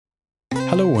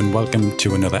Hello and welcome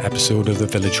to another episode of the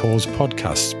Village Halls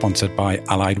podcast, sponsored by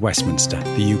Allied Westminster,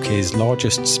 the UK's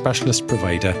largest specialist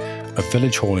provider of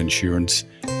village hall insurance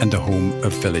and the home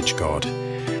of Village Guard.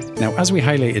 Now, as we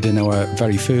highlighted in our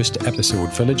very first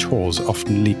episode, village halls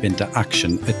often leap into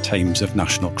action at times of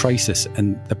national crisis,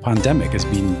 and the pandemic has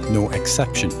been no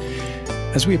exception.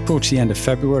 As we approach the end of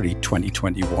February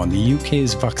 2021, the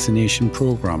UK's vaccination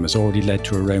programme has already led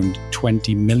to around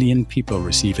 20 million people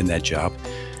receiving their jab,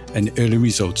 and early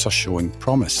results are showing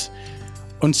promise.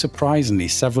 Unsurprisingly,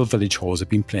 several village halls have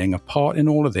been playing a part in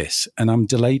all of this, and I'm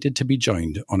delighted to be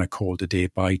joined on a call today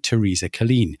by Teresa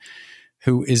Killeen,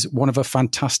 who is one of a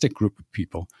fantastic group of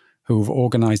people who have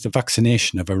organised the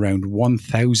vaccination of around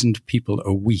 1,000 people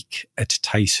a week at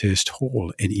Ticehurst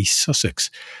Hall in East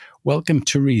Sussex. Welcome,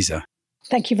 Teresa.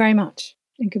 Thank you very much,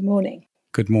 and good morning.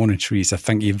 Good morning, Teresa.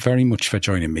 Thank you very much for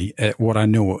joining me at what I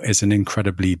know is an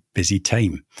incredibly busy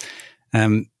time.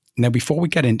 Now, before we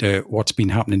get into what's been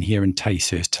happening here in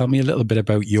Ticehurst, tell me a little bit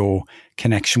about your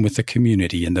connection with the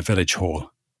community in the village hall.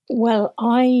 Well,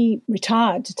 I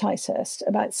retired to Ticehurst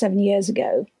about 7 years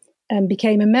ago and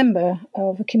became a member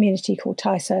of a community called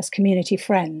Ticehurst Community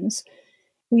Friends.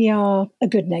 We are a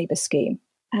good neighbour scheme.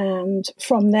 And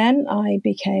from then, I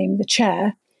became the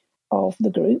chair of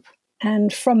the group.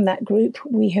 And from that group,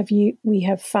 we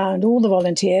have found all the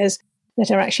volunteers that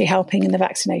are actually helping in the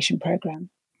vaccination programme.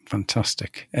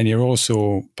 Fantastic. And you're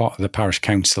also part of the parish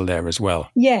council there as well.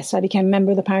 Yes, I became a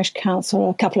member of the parish council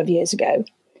a couple of years ago.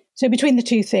 So between the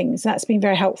two things, that's been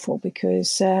very helpful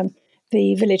because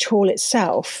the village hall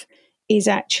itself is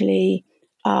actually,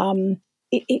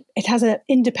 it has an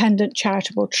independent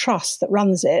charitable trust that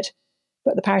runs it,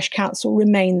 but the parish council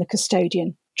remain the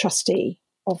custodian trustee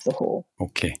of the hall.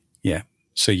 Okay, yeah.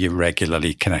 So you're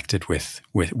regularly connected with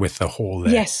the hall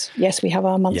there? Yes, we have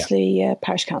our monthly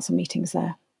parish council meetings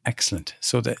there. Excellent.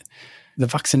 So the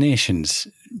vaccinations,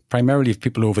 primarily of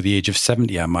people over the age of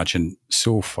 70, I imagine,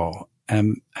 so far.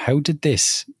 How did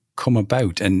this come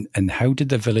about and how did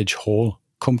the village hall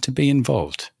come to be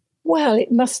involved? Well,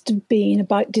 it must have been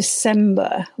about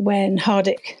December when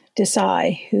Hardik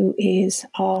Desai, who is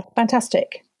our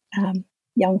fantastic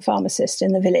young pharmacist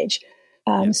in the village,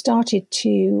 started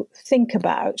to think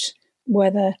about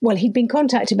he'd been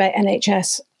contacted by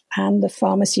NHS and the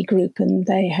pharmacy group, and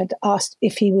they had asked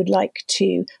if he would like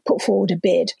to put forward a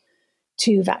bid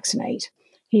to vaccinate.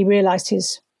 He realised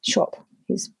his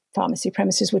pharmacy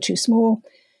premises were too small,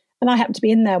 and I happened to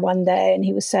be in there one day, and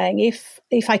he was saying,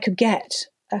 if I could get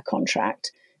a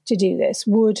contract to do this,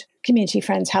 would community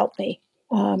friends help me?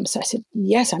 So I said,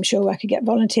 yes, I'm sure I could get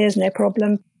volunteers, no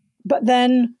problem. But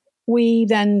then we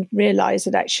realised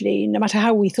that actually, no matter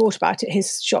how we thought about it,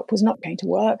 his shop was not going to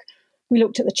work. We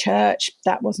looked at the church,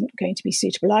 that wasn't going to be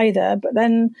suitable either. But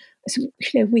then,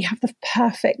 we have the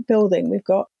perfect building. We've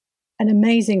got an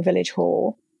amazing village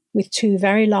hall with two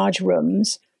very large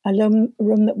rooms, a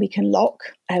room that we can lock,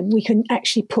 and we can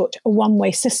actually put a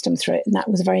one-way system through it. And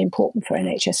that was very important for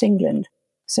NHS England.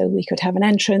 So we could have an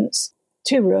entrance,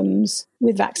 two rooms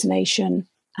with vaccination,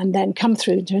 and then come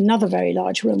through to another very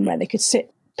large room where they could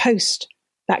sit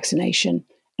post-vaccination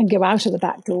and go out of the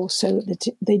back door so that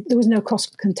there was no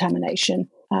cross-contamination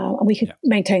and we could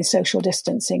maintain social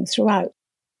distancing throughout.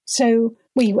 So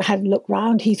we had a look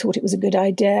round. He thought it was a good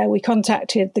idea. We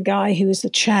contacted the guy who is the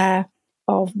chair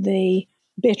of the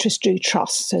Beatrice Drew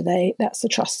Trust. So that's the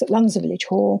trust that runs the village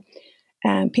hall.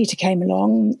 And Peter came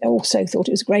along, also thought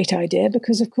it was a great idea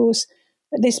because, of course,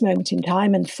 at this moment in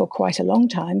time and for quite a long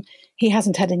time, he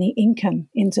hasn't had any income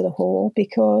into the hall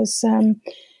because,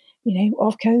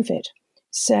 of COVID.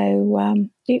 So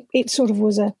it sort of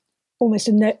was almost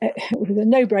a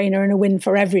no-brainer and a win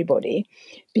for everybody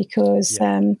because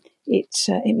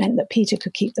it meant that Peter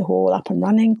could keep the hall up and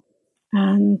running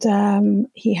and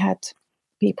he had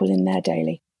people in there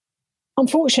daily.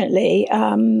 Unfortunately,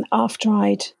 after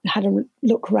I'd had a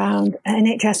look round,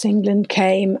 NHS England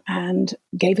came and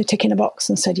gave a tick in a box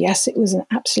and said, yes, it was an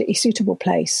absolutely suitable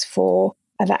place for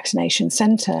a vaccination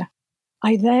centre.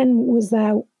 I then was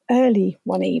there early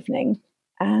one evening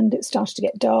and it started to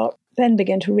get dark, then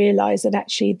began to realise that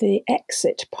actually the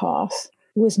exit path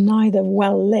was neither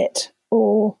well lit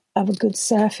or of a good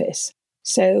surface.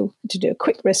 So to do a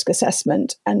quick risk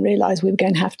assessment and realise we were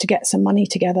going to have to get some money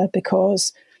together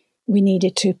because we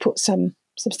needed to put some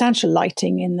substantial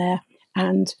lighting in there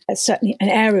and certainly an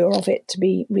area of it to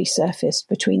be resurfaced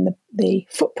between the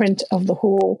footprint of the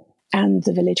hall and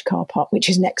the village car park, which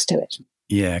is next to it.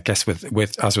 Yeah, I guess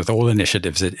with all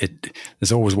initiatives,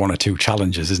 there's always one or two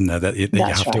challenges, isn't there, that you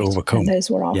have to overcome. And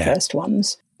those were our first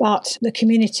ones. But the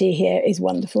community here is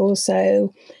wonderful.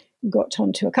 So got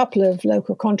onto a couple of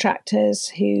local contractors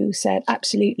who said,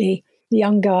 absolutely, the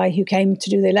young guy who came to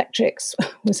do the electrics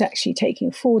was actually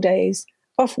taking 4 days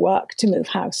off work to move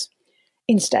house.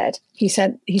 Instead, he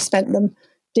said he spent them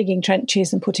digging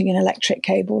trenches and putting in electric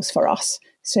cables for us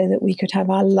so that we could have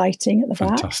our lighting at the back.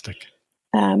 Fantastic.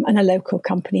 And a local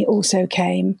company also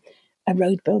came, a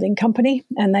road building company,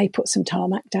 and they put some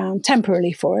tarmac down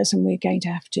temporarily for us, and we're going to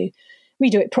have to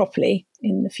redo it properly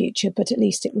in the future, but at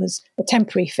least it was a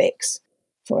temporary fix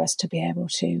for us to be able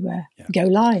to go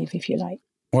live, if you like.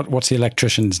 What's the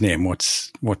electrician's name?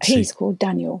 He's called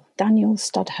Daniel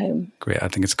Studholme. Great. I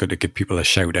think it's good to give people a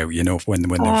shout out, when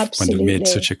they've made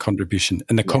such a contribution.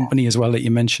 And the company as well that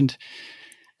you mentioned?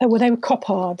 Oh, well, they were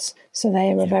Coppards, so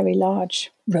they are a very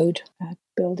large road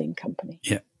building company.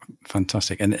 Yeah,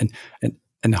 fantastic. And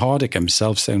Hardick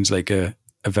himself sounds like a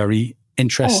very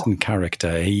interesting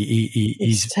character.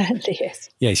 He certainly is.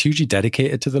 Yeah, he's hugely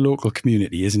dedicated to the local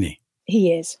community, isn't he?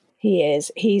 He is.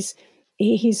 He's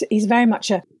very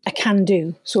much a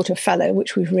can-do sort of fellow,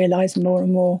 which we've realised more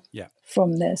and more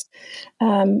from this.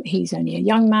 He's only a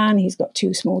young man. He's got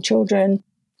 2 small children.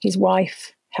 His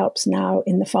wife helps now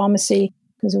in the pharmacy,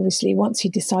 because obviously once he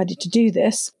decided to do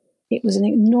this, it was an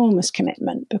enormous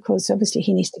commitment, because obviously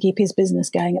he needs to keep his business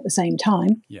going at the same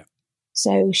time. Yeah.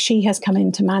 So she has come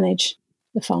in to manage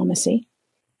the pharmacy,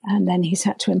 and then he's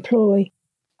had to employ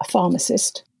a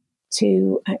pharmacist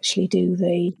to actually do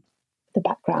the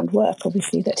background work,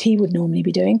 obviously, that he would normally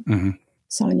be doing,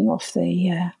 signing off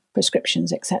the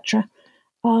prescriptions, etc.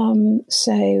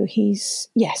 So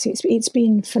it's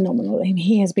been phenomenal. I mean,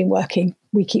 he has been working,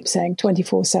 we keep saying,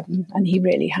 24/7, and he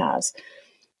really has.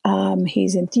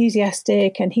 He's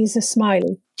enthusiastic and he's a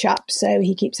smiley chap, so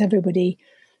he keeps everybody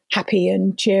happy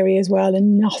and cheery as well,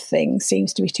 and nothing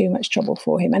seems to be too much trouble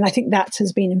for him. And I think that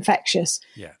has been infectious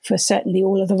for certainly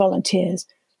all of the volunteers.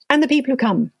 And the people who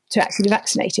come to actually be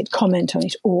vaccinated comment on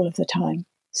it all of the time.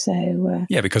 So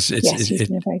because he's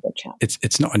been a very good chap.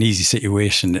 It's not an easy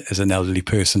situation as an elderly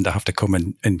person to have to come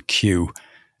and queue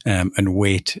and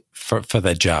wait for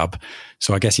their jab.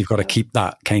 So I guess you've got to keep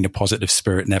that kind of positive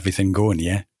spirit and everything going,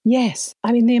 yeah? Yes.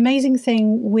 I mean, the amazing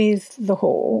thing with the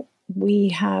hall, we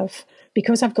have,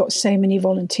 because I've got so many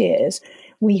volunteers,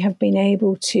 we have been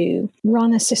able to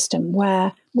run a system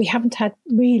where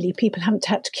people haven't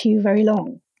had to queue very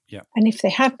long. Yeah. And if they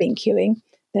have been queuing,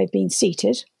 they've been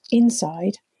seated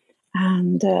inside,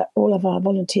 and all of our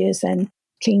volunteers then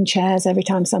clean chairs every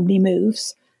time somebody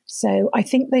moves. So I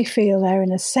think they feel they're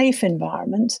in a safe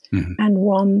environment and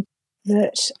one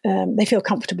that they feel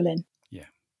comfortable in. Yeah.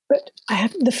 But I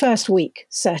had the first week,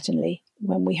 certainly,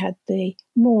 when we had the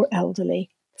more elderly,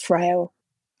 frail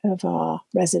of our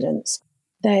residents,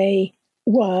 they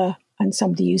were, and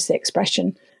somebody used the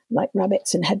expression, like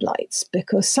rabbits in headlights,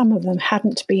 because some of them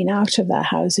hadn't been out of their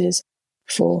houses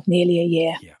for nearly a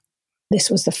year. Yeah. This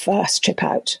was the first trip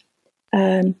out.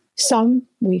 Some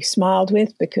we smiled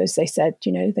with, because they said,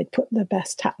 they'd put their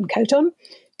best hat and coat on,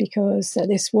 because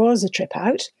this was a trip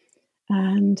out.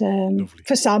 And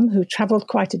for some who travelled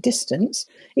quite a distance,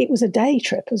 it was a day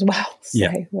trip as well.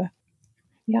 So,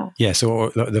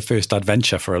 so the first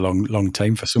adventure for a long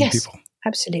time for some people.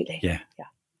 Absolutely. Yeah.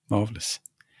 Marvellous.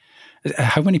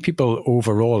 How many people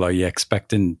overall are you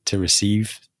expecting to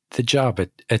receive the jab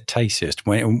at Ticehurst?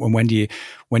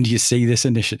 When do you see this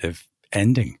initiative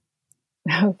ending?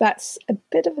 Oh, that's a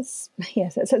bit of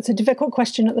it's a difficult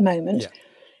question at the moment,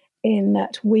 in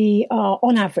that we are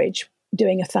on average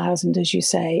doing 1,000, as you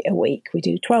say, a week. We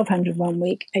do 1,200 one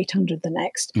week, 800 the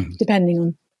next, depending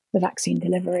on the vaccine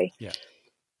delivery. Yeah.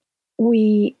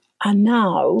 We are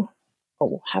now,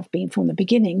 or have been from the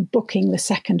beginning, booking the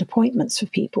second appointments for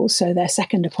people. So their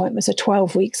second appointments are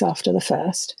 12 weeks after the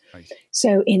first. Right.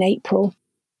 So in April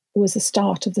was the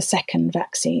start of the second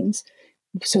vaccines.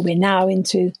 So we're now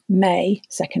into May,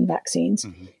 second vaccines.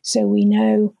 So we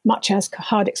know, much as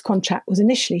Hardick's contract was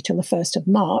initially till the 1st of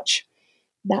March,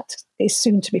 that is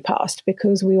soon to be passed,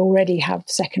 because we already have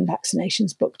second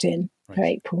vaccinations booked in for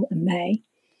April and May.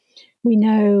 We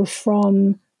know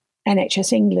from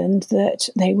NHS England that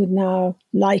they would now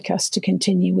like us to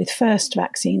continue with first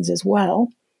vaccines as well.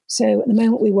 So at the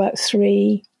moment we work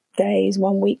 3 days,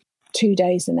 1 week, 2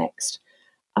 days the next.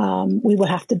 We will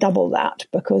have to double that,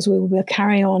 because we will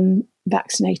carry on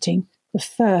vaccinating the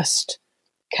first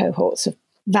cohorts of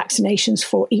vaccinations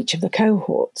for each of the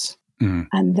cohorts.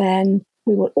 And then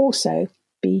we will also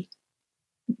be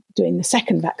doing the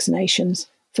second vaccinations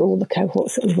for all the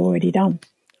cohorts that we've already done.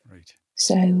 Right.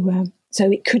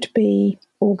 So it could be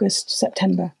August,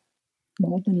 September,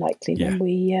 more than likely, when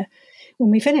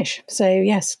when we finish. So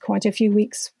yes, quite a few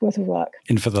weeks worth of work.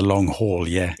 In for the long haul,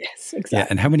 yeah. Yes, exactly. Yeah,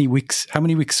 and how many weeks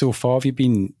so far have you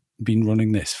been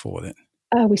running this for then?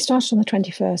 We started on the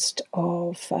 21st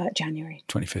of January.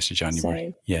 21st of January,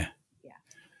 So, yeah.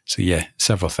 So yeah,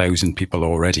 several thousand people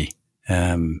already.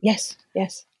 Yes.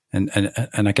 And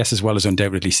I guess as well as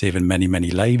undoubtedly saving many,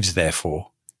 many lives, therefore,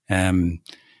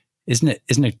 isn't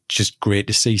it just great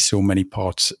to see so many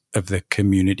parts of the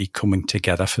community coming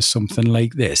together for something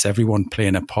like this? Everyone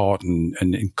playing a part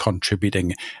and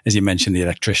contributing, as you mentioned, the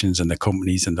electricians and the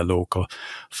companies and the local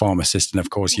pharmacists, and of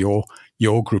course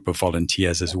your group of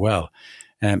volunteers as well.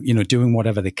 Doing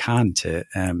whatever they can to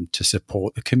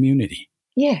support the community.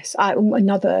 Yes,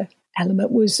 another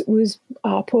element was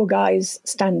our poor guys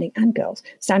and girls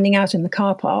standing out in the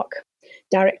car park,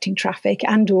 directing traffic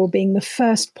and or being the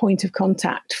first point of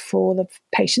contact for the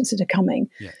patients that are coming,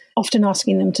 often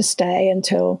asking them to stay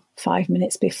until 5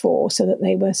 minutes before so that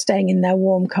they were staying in their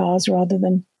warm cars rather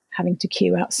than having to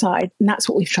queue outside. And that's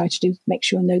what we've tried to do, make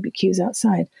sure nobody queues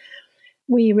outside.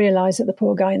 We realised that the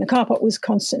poor guy in the car park was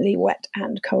constantly wet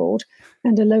and cold,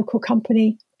 and a local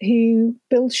company who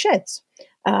builds sheds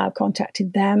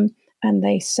contacted them, and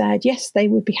they said, yes, they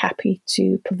would be happy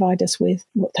to provide us with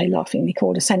what they laughingly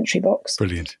called a sentry box.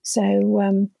 Brilliant.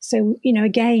 So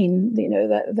again,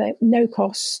 the no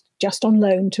cost, just on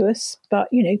loan to us, but,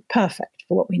 perfect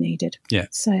for what we needed. Yeah.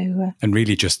 So, and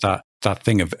really just that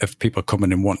thing of people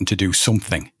coming and wanting to do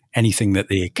something, anything that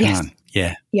they can. Yes.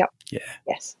 Yeah. Yep. Yeah.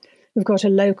 Yes. We've got a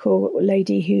local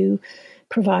lady who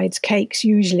provides cakes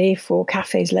usually for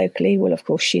cafes locally. Well, of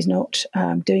course, she's not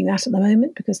doing that at the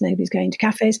moment because nobody's going to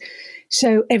cafes.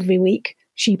 So every week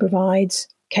she provides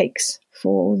cakes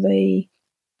for the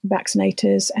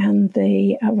vaccinators and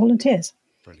the volunteers.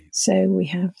 Brilliant. So we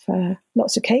have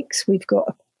lots of cakes. We've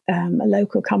got a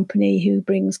local company who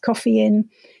brings coffee in.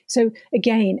 So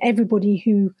again, everybody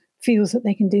who feels that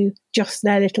they can do just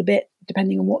their little bit,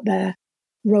 depending on what their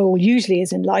role usually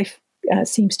is in life,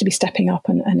 seems to be stepping up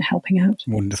and helping out.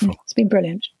 Wonderful. So it's been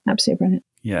brilliant. Absolutely brilliant.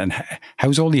 Yeah. And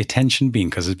how's all the attention been?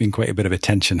 Because there's been quite a bit of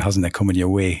attention, hasn't there, coming your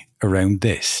way around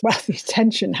this? Well, the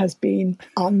attention has been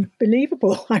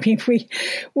unbelievable. I mean,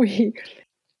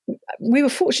 we were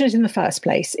fortunate in the first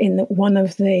place in that one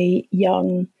of the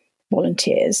young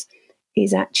volunteers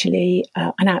is actually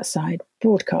an outside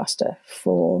broadcaster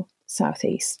for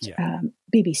Southeast,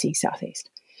 BBC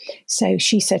Southeast. So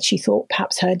she said she thought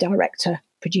perhaps her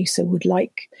producer would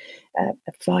like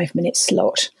a 5-minute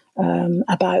slot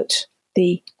about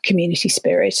the community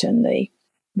spirit and the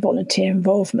volunteer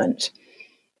involvement.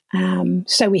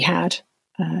 So we had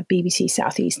BBC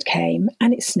Southeast came,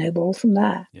 and it snowballed from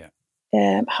there. Yeah.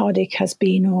 Hardik has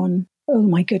been on, oh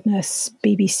my goodness,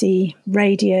 BBC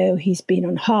Radio. He's been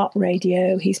on Heart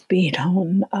Radio. He's been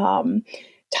on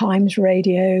Times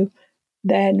Radio.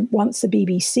 Then once the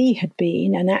BBC had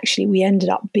been, and actually we ended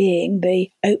up being the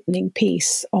opening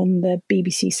piece on the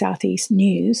BBC Southeast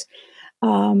News,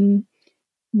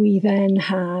 we then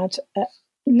had,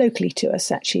 locally to us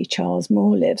actually, Charles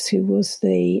Moore-Lives, who was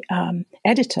the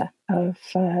editor of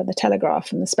The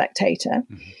Telegraph and The Spectator.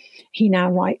 Mm-hmm. He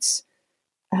now writes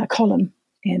a column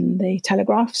in The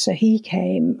Telegraph. So he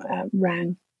came,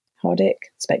 rang Hardik,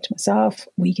 spoke to myself,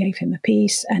 we gave him a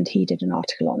piece, and he did an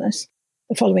article on us.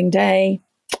 The following day,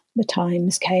 the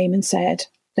Times came and said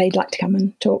they'd like to come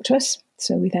and talk to us.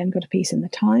 So we then got a piece in the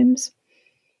Times.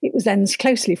 It was then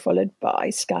closely followed by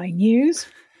Sky News,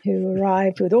 who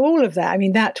arrived with all of that. I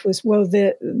mean, that was, well,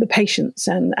 the patients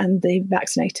and the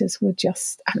vaccinators were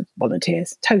just, and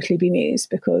volunteers, totally bemused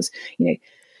because,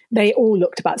 they all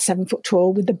looked about 7 foot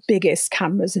tall with the biggest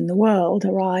cameras in the world,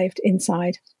 arrived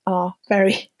inside our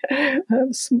very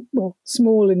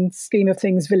small in the scheme of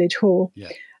things village hall. Yeah.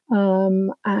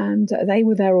 And they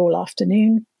were there all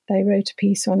afternoon. They wrote a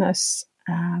piece on us.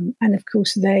 And of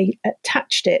course, they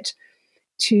attached it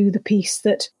to the piece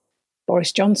that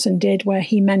Boris Johnson did, where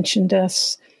he mentioned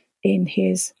us in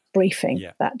his briefing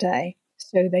that day.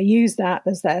 So they used that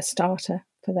as their starter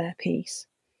for their piece.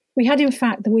 We had, in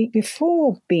fact, the week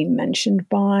before been mentioned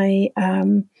by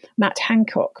Matt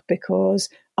Hancock because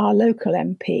our local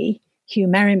MP, Hugh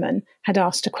Merriman, had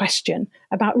asked a question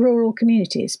about rural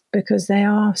communities because they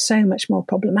are so much more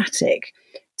problematic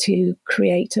to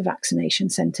create a vaccination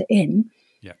centre in.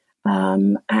 Yeah.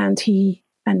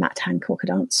 And Matt Hancock had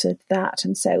answered that,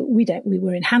 and so we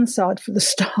were in Hansard for the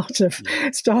start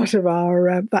of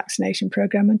our vaccination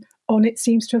programme, and on it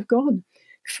seems to have gone.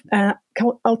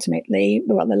 Ultimately,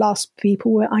 the last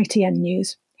people were ITN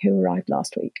News, who arrived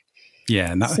last week.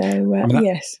 Yeah, and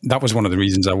yes, that was one of the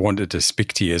reasons I wanted to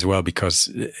speak to you as well, because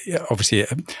obviously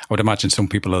I would imagine some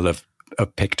people will have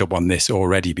have picked up on this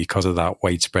already because of that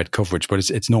widespread coverage, but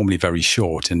it's normally very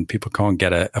short and people can't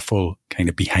get a full kind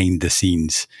of behind the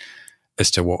scenes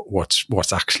as to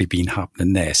what's actually been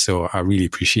happening there. So I really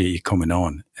appreciate you coming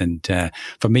on. And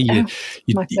for me,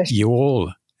 you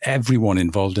all, everyone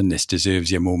involved in this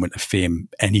deserves your moment of fame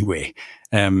anyway.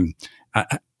 And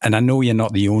I know you're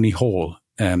not the only hall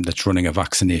that's running a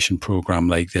vaccination program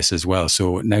like this as well.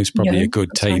 So now's probably a good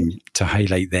time to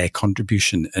highlight their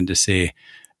contribution and to say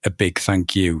a big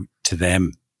thank you to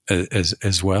them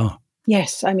as well.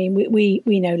 Yes, I mean, we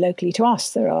know locally to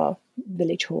us there are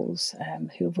village halls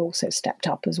who have also stepped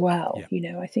up as well. Yeah. You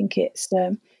know, I think it's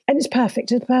and it's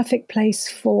perfect. It's a perfect place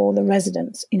for the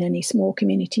residents in any small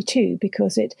community too,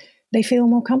 because they feel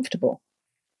more comfortable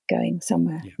going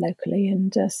somewhere locally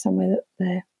and somewhere that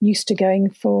they're used to going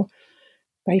for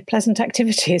very pleasant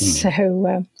activities. So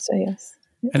yes.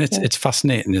 And it's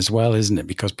fascinating as well, isn't it?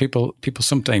 Because people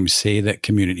sometimes say that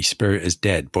community spirit is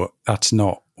dead, but that's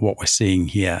not what we're seeing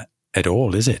here at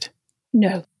all, is it?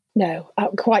 No,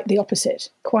 quite the opposite.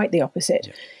 Quite the opposite.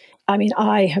 Yeah. I mean,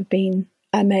 I have been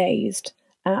amazed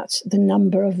at the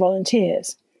number of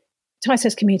volunteers.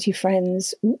 Ticehurst Community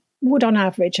Friends would on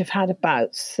average have had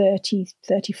about 30,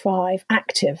 35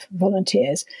 active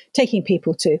volunteers taking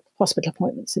people to hospital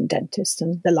appointments and dentists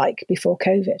and the like before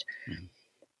COVID. Mm-hmm.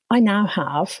 I now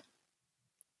have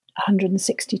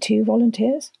 162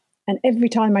 volunteers. And every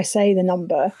time I say the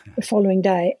number the following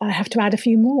day, I have to add a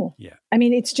few more. Yeah. I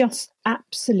mean, it's just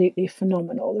absolutely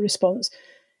phenomenal, the response.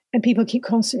 And people keep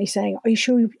constantly saying, are you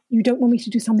sure you don't want me to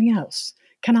do something else?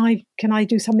 Can I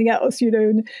do something else? You know,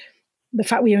 and the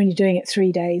fact we're only doing it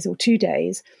 3 days or 2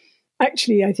 days,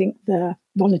 actually, I think the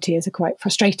volunteers are quite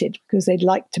frustrated because they'd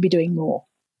like to be doing more.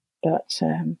 But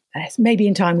maybe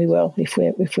in time we will. If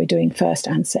we're doing first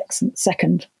and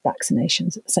second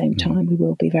vaccinations at the same time, we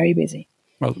will be very busy.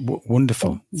 Well,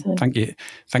 wonderful. Thank you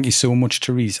so much,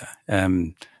 Teresa.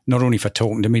 Not only for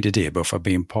talking to me today, but for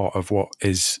being part of what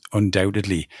is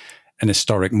undoubtedly an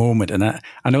historic moment. And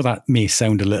I know that may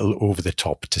sound a little over the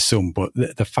top to some, but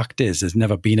the fact is there's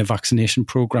never been a vaccination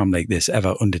program like this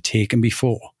ever undertaken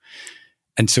before.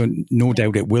 And so no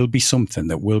doubt it will be something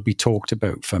that will be talked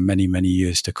about for many, many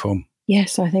years to come.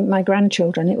 Yes, I think my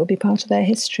grandchildren, it will be part of their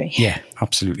history. Yeah,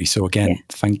 absolutely. So again,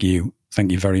 thank you.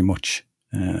 Thank you very much.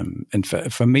 And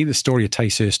for me, the story of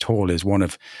Ticehurst Hall is one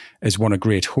of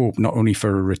great hope, not only for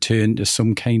a return to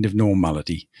some kind of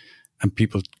normality and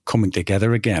people coming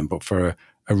together again, but for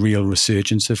a real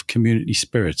resurgence of community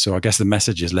spirit. So I guess the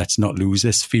message is let's not lose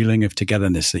this feeling of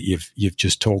togetherness that you've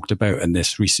just talked about, and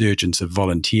this resurgence of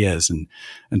volunteers and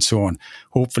so on.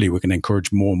 Hopefully we can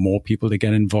encourage more and more people to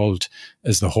get involved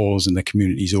as the halls and the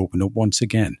communities open up once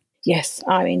again. Yes,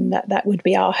 I mean, that would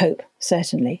be our hope,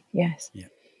 certainly, yes. Yeah.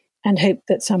 And hope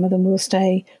that some of them will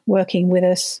stay working with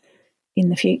us in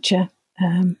the future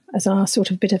as our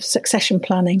sort of bit of succession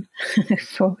planning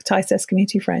for Ticehurst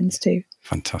Community Friends too.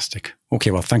 Fantastic. Okay,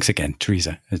 well, thanks again,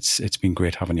 Teresa. It's been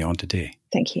great having you on today.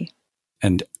 Thank you.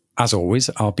 And as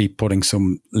always, I'll be putting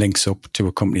some links up to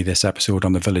accompany this episode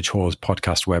on the Village Halls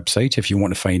podcast website if you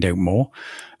want to find out more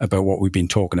about what we've been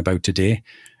talking about today.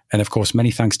 And of course,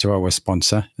 many thanks to our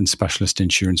sponsor and specialist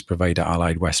insurance provider,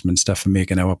 Allied Westminster, for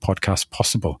making our podcast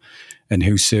possible, and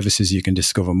whose services you can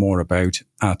discover more about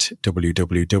at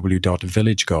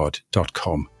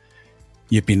www.villageguard.com.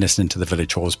 You've been listening to the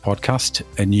Village Halls podcast,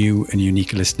 a new and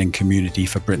unique listening community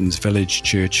for Britain's village,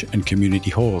 church and community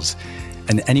halls,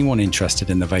 and anyone interested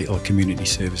in the vital community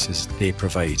services they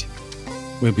provide.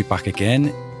 We'll be back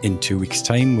again in 2 weeks'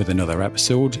 time with another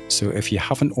episode, so if you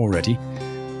haven't already,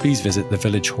 please visit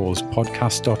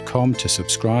thevillagehallspodcast.com to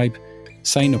subscribe,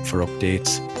 sign up for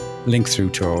updates, link through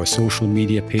to our social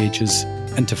media pages,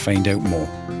 and to find out more.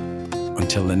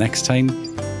 Until the next time,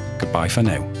 goodbye for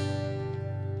now.